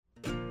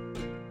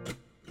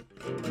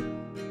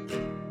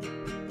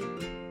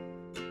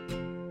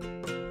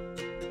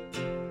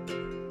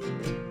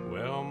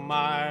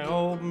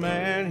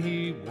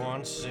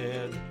once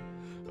said,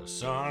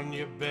 son,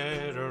 you're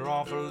better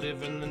off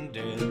living than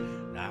dead.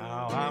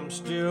 Now I'm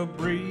still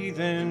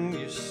breathing,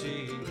 you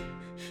see.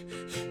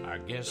 I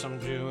guess I'm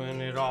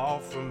doing it all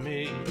for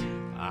me.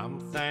 I'm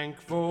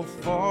thankful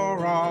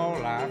for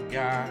all I've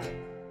got,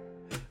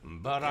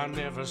 but I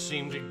never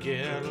seem to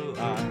get a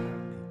lot.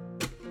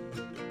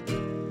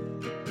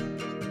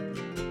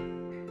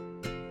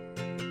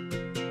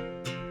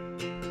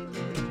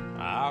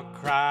 I'll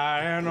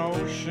cry an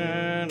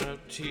ocean of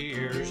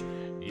tears.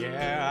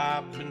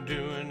 Yeah, I've been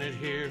doing it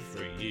here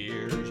for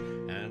years.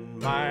 And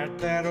might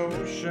that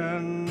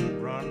ocean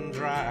run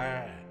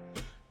dry?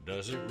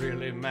 Does it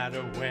really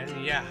matter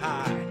when you're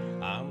high?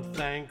 I'm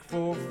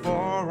thankful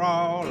for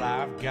all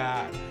I've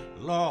got,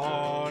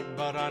 Lord,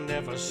 but I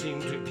never seem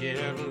to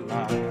get a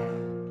lot.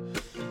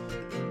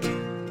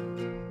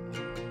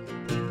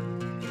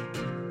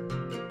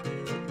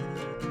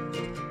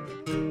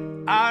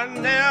 I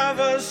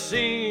never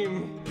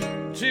seem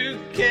to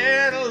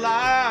get a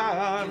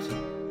lot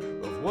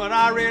of what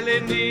I really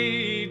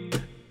need,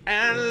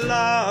 and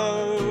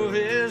love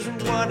is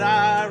what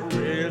I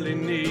really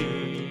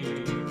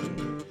need.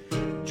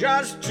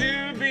 Just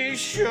to be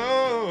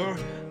sure,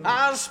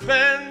 I'll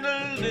spend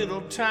a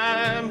little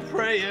time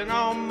praying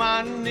on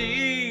my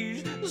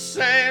knees,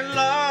 saying,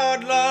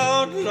 Lord,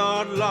 Lord,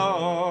 Lord,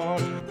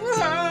 Lord.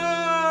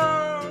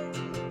 Oh.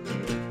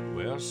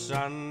 Well,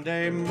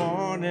 Sunday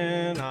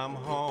morning I'm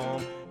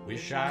home.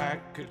 Wish I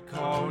could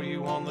call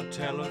you on the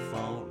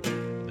telephone.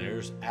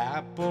 There's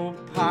apple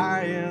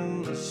pie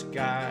in the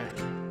sky,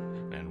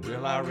 and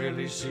will I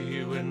really see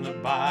you in the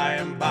by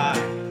and by?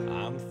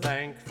 I'm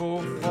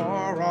thankful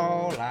for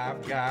all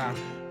I've got,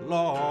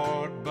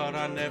 Lord, but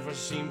I never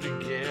seem to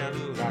get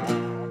a lot.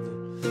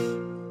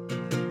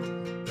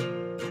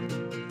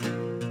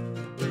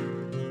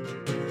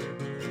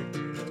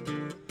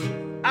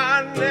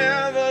 I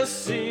never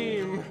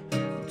seem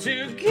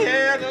to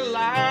get a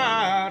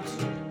lot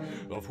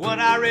of what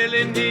I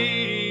really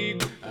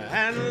need,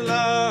 and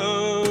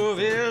love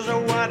is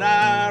what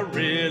I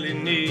really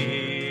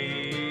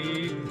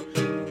need.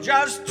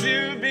 Just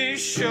to be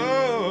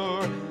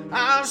sure,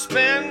 I'll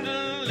spend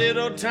a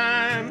little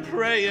time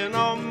praying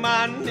on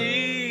my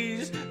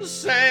knees,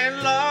 saying,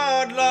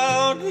 Lord,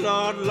 Lord,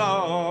 Lord,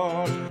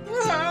 Lord.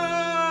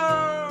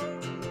 Oh.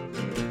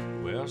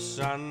 Well,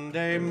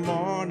 Sunday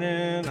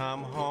morning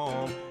I'm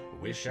home.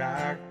 Wish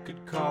I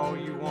could call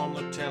you on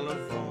the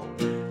telephone.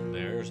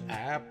 There's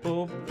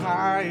apple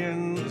pie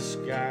in the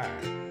sky.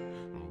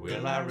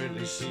 Will I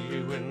really see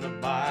you in the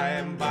by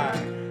and by?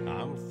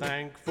 I'm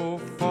thankful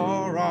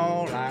for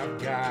all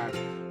I've got,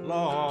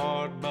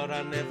 Lord, but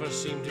I never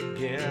seem to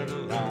get a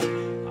lot.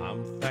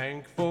 I'm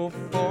thankful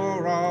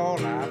for all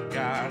I've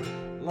got,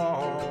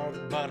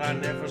 Lord, but I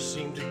never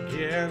seem to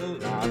get a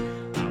lot.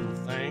 I'm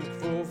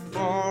thankful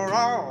for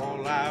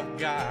all I've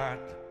got,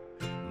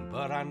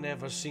 but I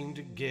never seem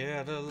to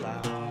get a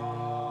lot.